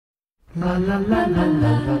So today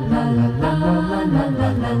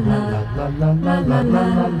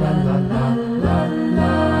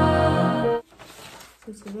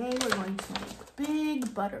we're going to make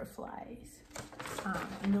big butterflies.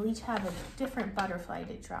 And they'll each have a different butterfly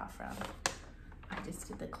to draw from. I just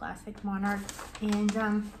did the classic monarch. And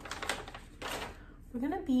we're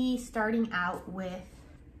gonna be starting out with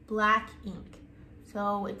black ink.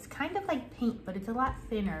 So it's kind of like paint, but it's a lot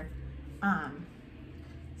thinner,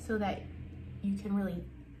 so that you can really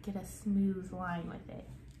get a smooth line with it.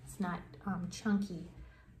 It's not chunky.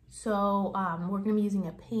 So we're gonna be using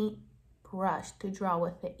a paint brush to draw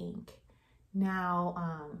with the ink.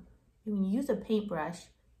 Now, when you use a paintbrush,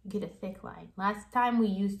 you get a thick line. Last time we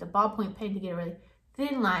used a ballpoint pen to get a really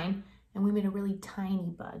thin line, and we made a really tiny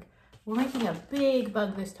bug. We're making a big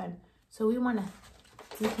bug this time, so we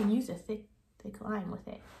can use a thick line with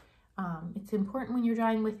it. It's important when you're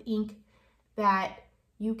drawing with ink that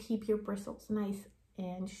you keep your bristles nice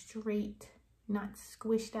and straight, not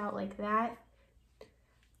squished out like that,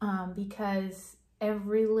 because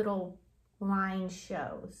every little line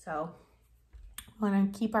shows. So we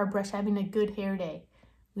want to keep our brush having a good hair day.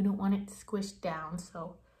 We don't want it squished down.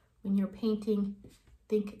 So when you're painting,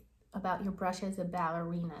 think about your brush as a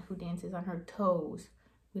ballerina who dances on her toes.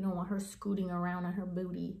 We don't want her scooting around on her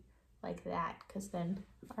booty like that, because then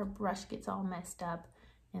our brush gets all messed up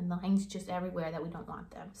and lines just everywhere that we don't want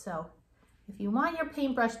them. So if you want your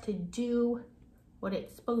paintbrush to do what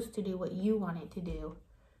it's supposed to do, what you want it to do,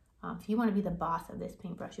 if you want to be the boss of this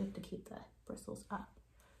paintbrush, you have to keep the bristles up.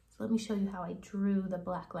 So let me show you how I drew the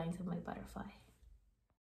black lines of my butterfly.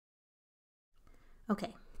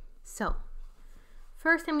 Okay, so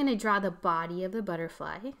first I'm going to draw the body of the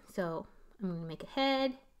butterfly. So I'm going to make a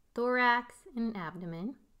head, thorax, and an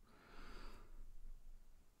abdomen.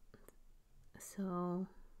 So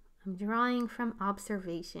I'm drawing from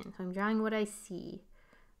observation. So I'm drawing what I see.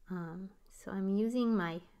 So I'm using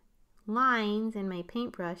my lines and my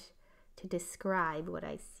paintbrush to describe what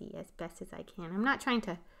I see as best as I can. I'm not trying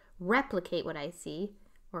to replicate what I see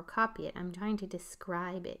or copy it. I'm trying to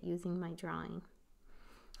describe it using my drawing.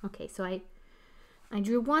 Okay, so I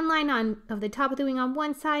drew one line of the top of the wing on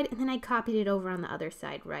one side, and then I copied it over on the other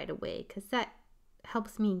side right away, because that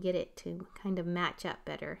helps me get it to kind of match up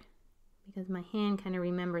better, because my hand kind of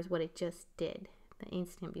remembers what it just did the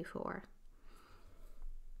instant before.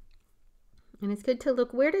 And it's good to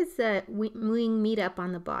look, where does the wing meet up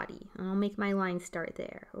on the body? And I'll make my line start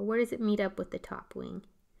there. Or where does it meet up with the top wing?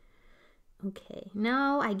 Okay,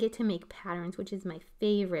 now I get to make patterns, which is my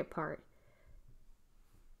favorite part.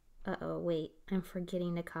 Uh-oh, wait, I'm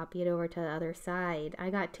forgetting to copy it over to the other side.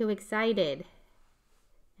 I got too excited.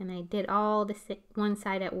 And I did all the one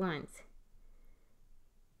side at once.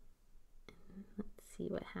 Let's see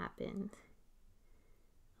what happens.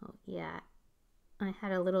 Oh, yeah. I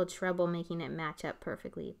had a little trouble making it match up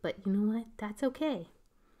perfectly, but you know what? That's okay,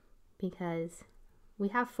 because we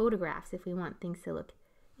have photographs if we want things to look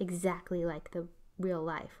exactly like the real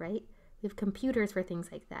life, right? We have computers for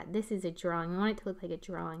things like that. This is a drawing. We want it to look like a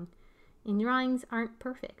drawing, and drawings aren't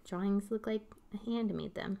perfect. Drawings look like a hand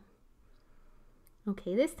made them.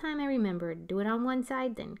 Okay, this time I remembered, do it on one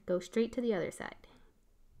side, then go straight to the other side.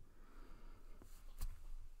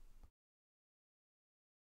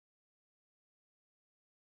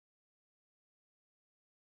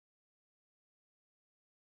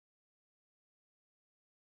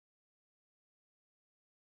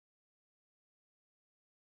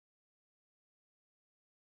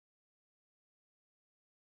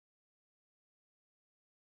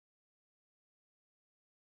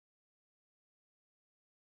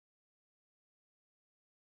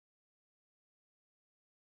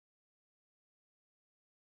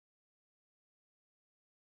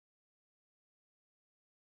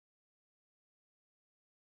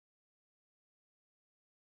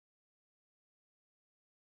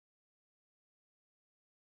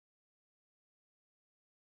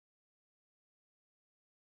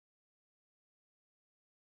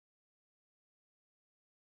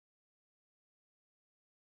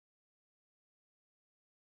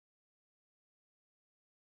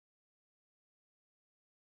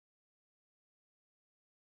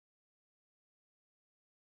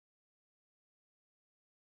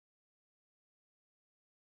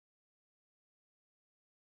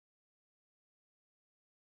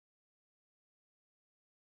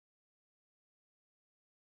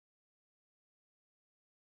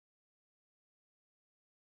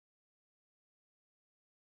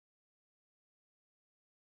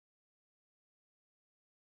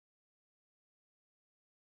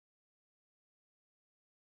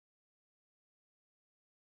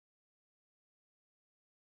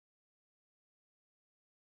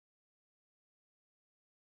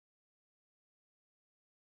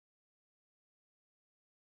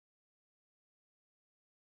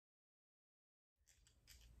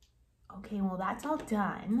 Okay, well that's all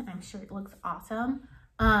done. I'm sure it looks awesome.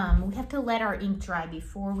 We have to let our ink dry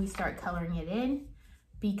before we start coloring it in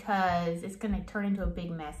because it's gonna turn into a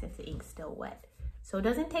big mess if the ink's still wet. So it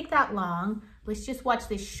doesn't take that long. Let's just watch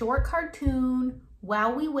this short cartoon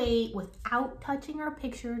while we wait without touching our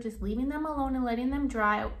picture, just leaving them alone and letting them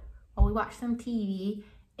dry while we watch some TV.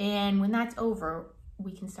 And when that's over,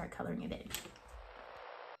 we can start coloring it in.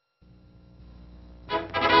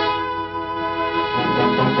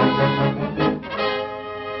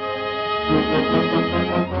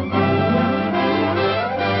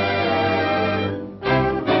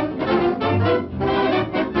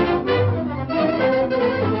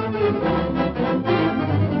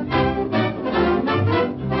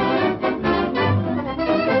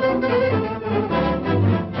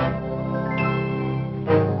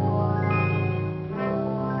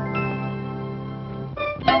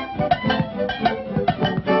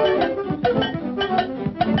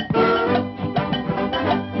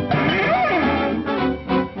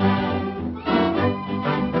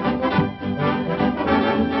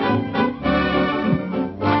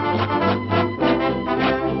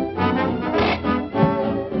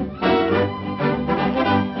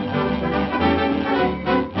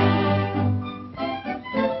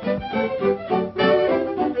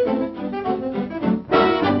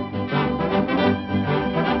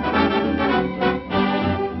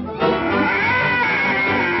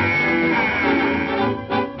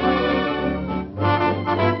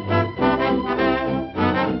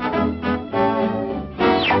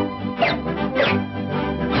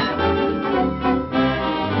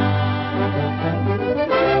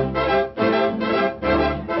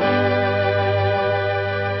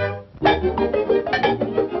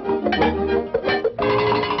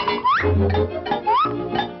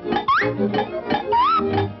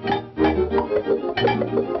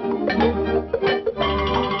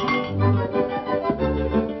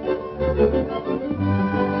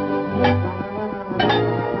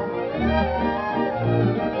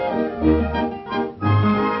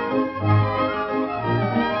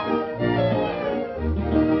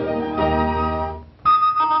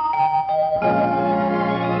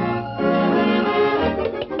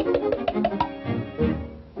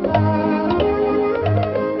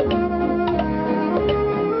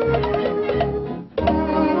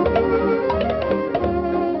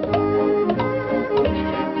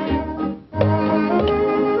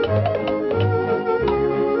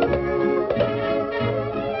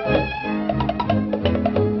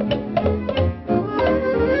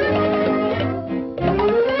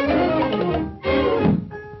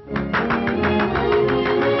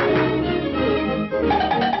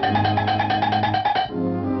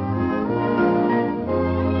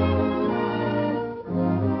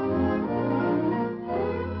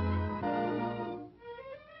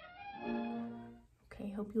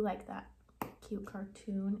 Hope you like that cute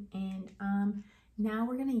cartoon. And now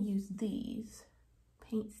we're gonna use these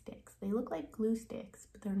paint sticks. They look like glue sticks,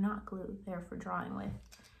 but they're not glue. They're for drawing with.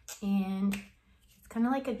 And it's kind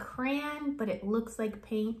of like a crayon, but it looks like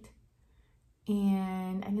paint.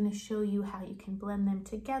 And I'm gonna show you how you can blend them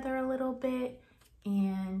together a little bit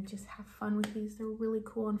and just have fun with these. They're really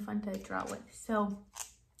cool and fun to draw with. So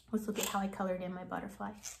let's look at how I colored in my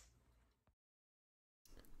butterfly.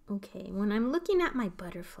 Okay, when I'm looking at my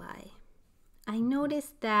butterfly, I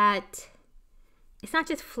noticed that it's not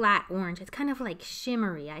just flat orange, it's kind of like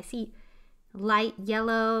shimmery. I see light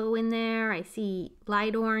yellow in there, I see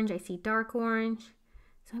light orange, I see dark orange.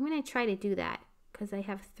 So I'm gonna try to do that because I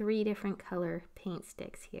have 3 different color paint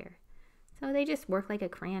sticks here. So they just work like a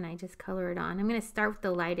crayon, I just color it on. I'm gonna start with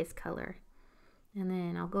the lightest color and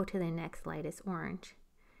then I'll go to the next lightest orange.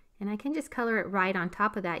 And I can just color it right on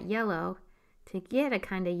top of that yellow to get a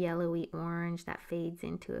kind of yellowy orange that fades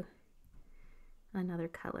into another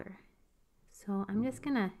color. So I'm just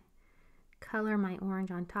gonna color my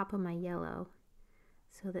orange on top of my yellow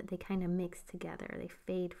so that they kind of mix together. They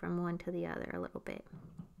fade from one to the other a little bit.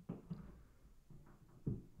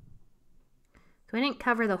 So I didn't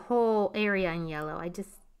cover the whole area in yellow. I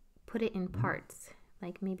just put it in parts,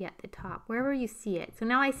 like maybe at the top, wherever you see it. So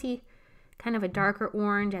now I see kind of a darker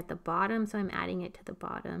orange at the bottom, so I'm adding it to the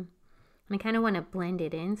bottom. And I kind of want to blend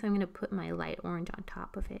it in, so I'm going to put my light orange on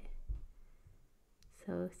top of it.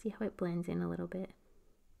 So see how it blends in a little bit.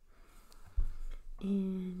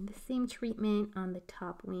 And the same treatment on the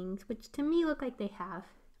top wings, which to me look like they have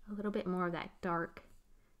a little bit more of that dark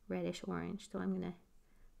reddish orange. So I'm going to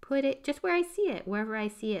put it just where I see it. Wherever I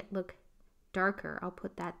see it look darker, I'll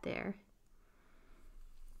put that there.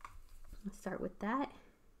 I'll start with that.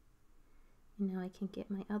 And now I can get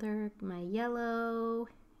my yellow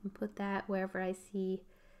and put that wherever I see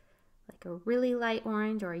like a really light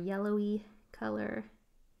orange or a yellowy color.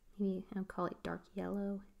 Maybe I'll call it dark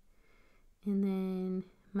yellow. And then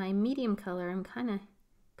my medium color, I'm kind of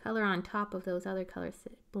color on top of those other colors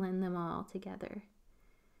to blend them all together.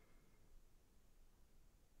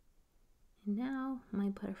 And now my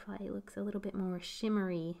butterfly looks a little bit more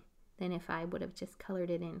shimmery than if I would have just colored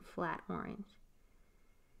it in flat orange.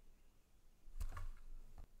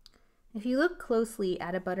 If you look closely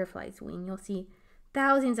at a butterfly's wing, you'll see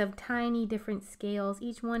thousands of tiny different scales.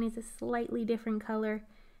 Each one is a slightly different color,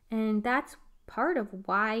 and that's part of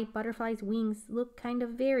why butterflies' wings look kind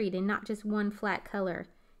of varied and not just one flat color,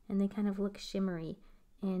 and they kind of look shimmery.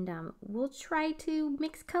 And we'll try to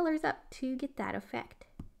mix colors up to get that effect.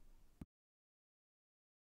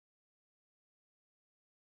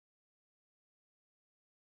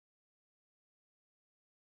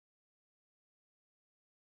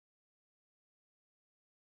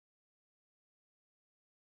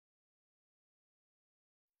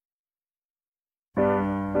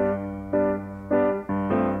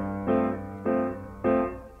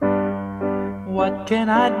 What can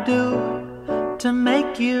I do to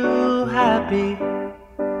make you happy?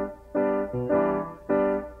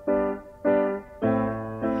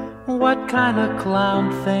 What kind of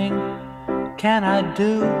clown thing can I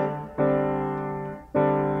do?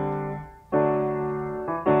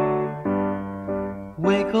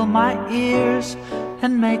 Wiggle my ears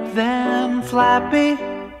and make them flappy.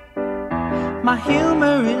 My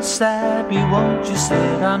humor is sappy, won't you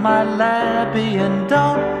sit on my lappy and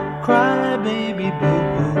don't cry, baby,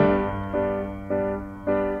 boo-boo.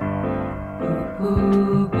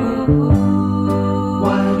 Boo-boo, boo-boo.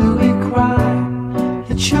 Why do we cry?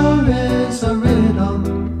 It sure is a riddle.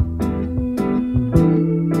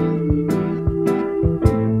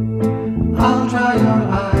 I'll dry your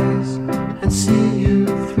eyes and see you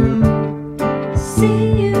through. See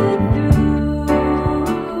you through.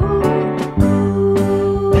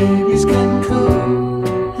 Babies can coo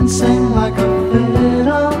and sing like a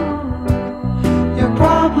fiddle.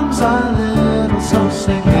 Problems are little, so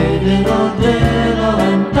sing a little diddle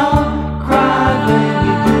and don't cry,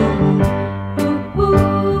 baby, boo. Boo, boo,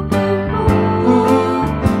 boo, boo.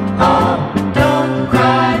 Oh, don't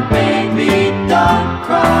cry, baby, don't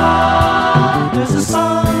cry. There's a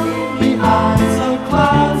sun behind the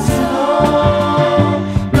clouds, so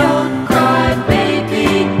don't cry, baby,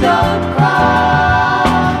 don't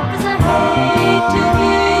cry. 'Cause I hate to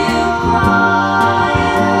hear you cry.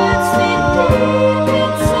 It's me deep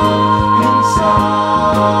inside.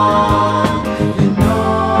 You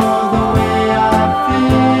know the way I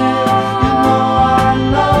feel. You know I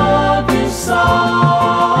love you so.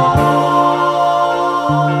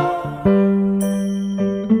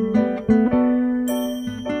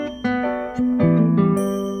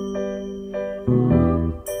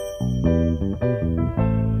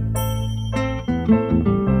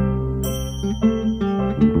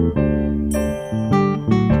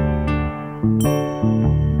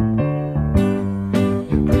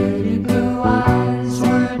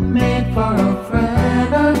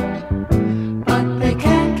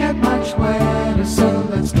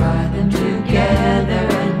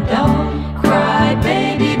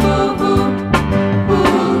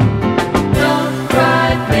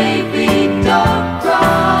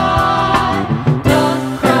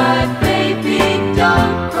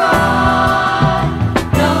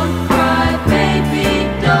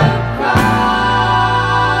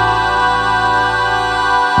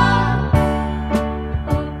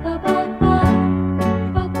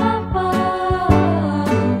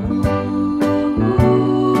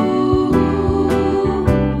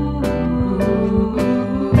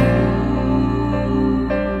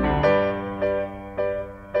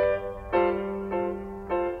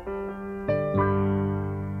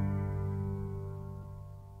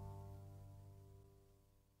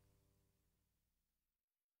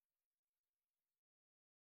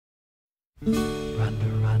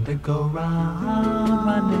 Run, go round,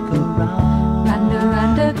 run, go round.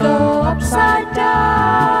 Run, go upside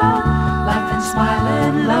down. Laugh and smile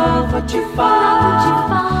and love what you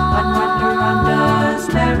find. Run,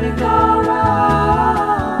 does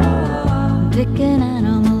merry-go-round. Pick an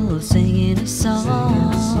animal singing a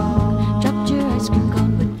song. Dropped your ice cream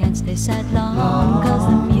cone but can't stay sad long. 'Cause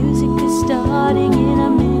the music is starting in a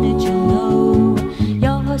minute, you'll know.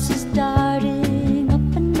 Your horse is starting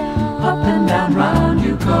up and down. Up and down, round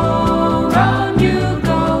you go, round you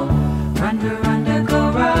go. Run, go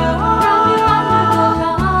round.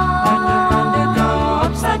 Run, go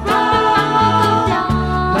upside down.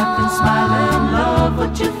 Laugh and smile and love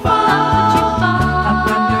what you find. Up,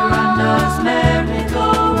 run, does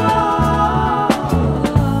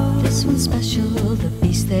merry-go-round. This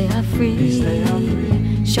are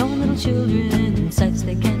free, showing little children sights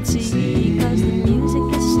they can't see. Cause the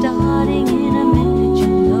music is starting in a minute,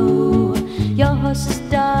 you'll know. Your horse is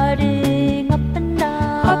starting up and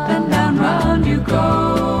down, Up and down, round you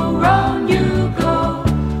go, round you go.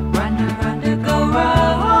 Round and go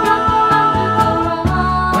round.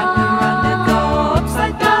 Round and go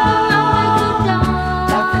upside down.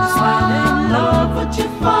 Laugh and smile in love, what you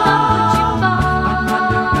find.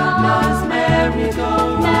 Round as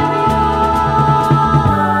merry-go-round.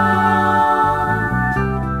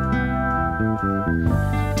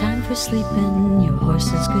 Time for sleeping, your horse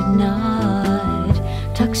says goodnight.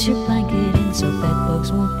 Tucks your blanket in so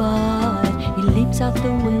bedbugs won't bite. He leaps out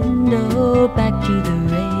the window, back to the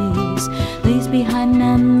race. Leaves behind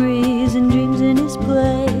memories and dreams in his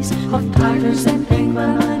place Of tigers and pink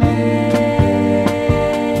lemonade.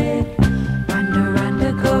 Round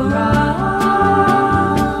and go round.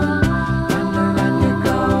 Round and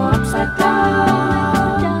go upside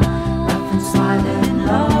down. Laugh and smile in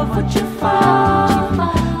love, what you find.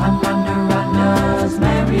 Round as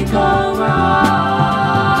merry-go-round.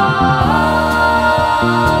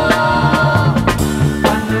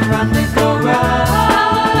 Round and go round.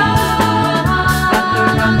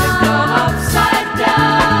 Round and go upside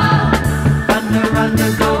down. Round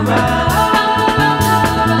and go round.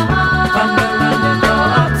 Round and go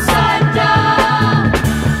upside down.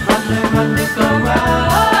 Round and go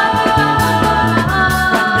round.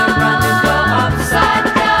 Round and go upside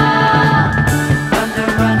down.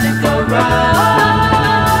 Round and go round.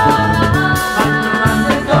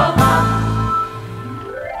 Round and go up.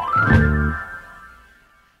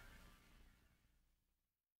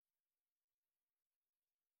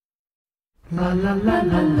 La la la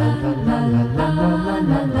la la la la la la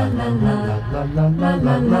la la la la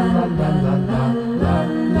la la la la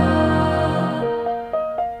la.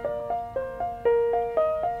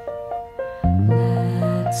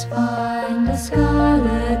 Let's find a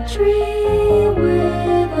scarlet tree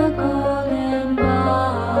with a golden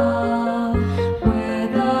bough, where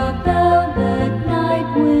the velvet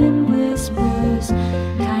night wind whispers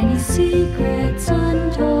tiny secrets,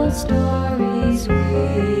 untold stories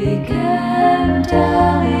we can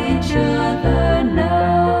tell each other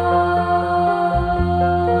now.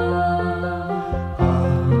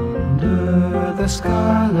 Under the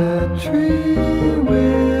scarlet tree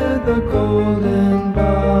with the golden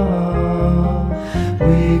bough,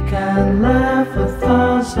 we can laugh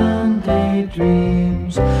 1,000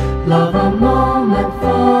 daydreams, love a moment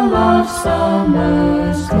full of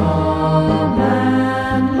summer's calm,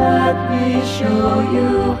 and let me show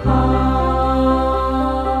you how.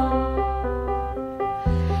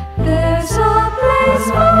 There's a place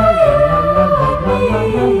for you and me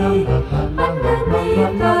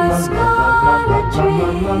underneath the scarlet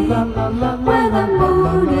tree, where the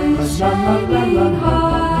moon is shining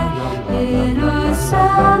high in a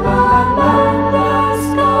salamander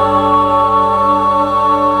sky.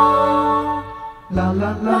 La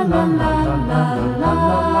la la la la la la la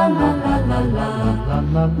la la la la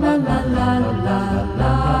la la la la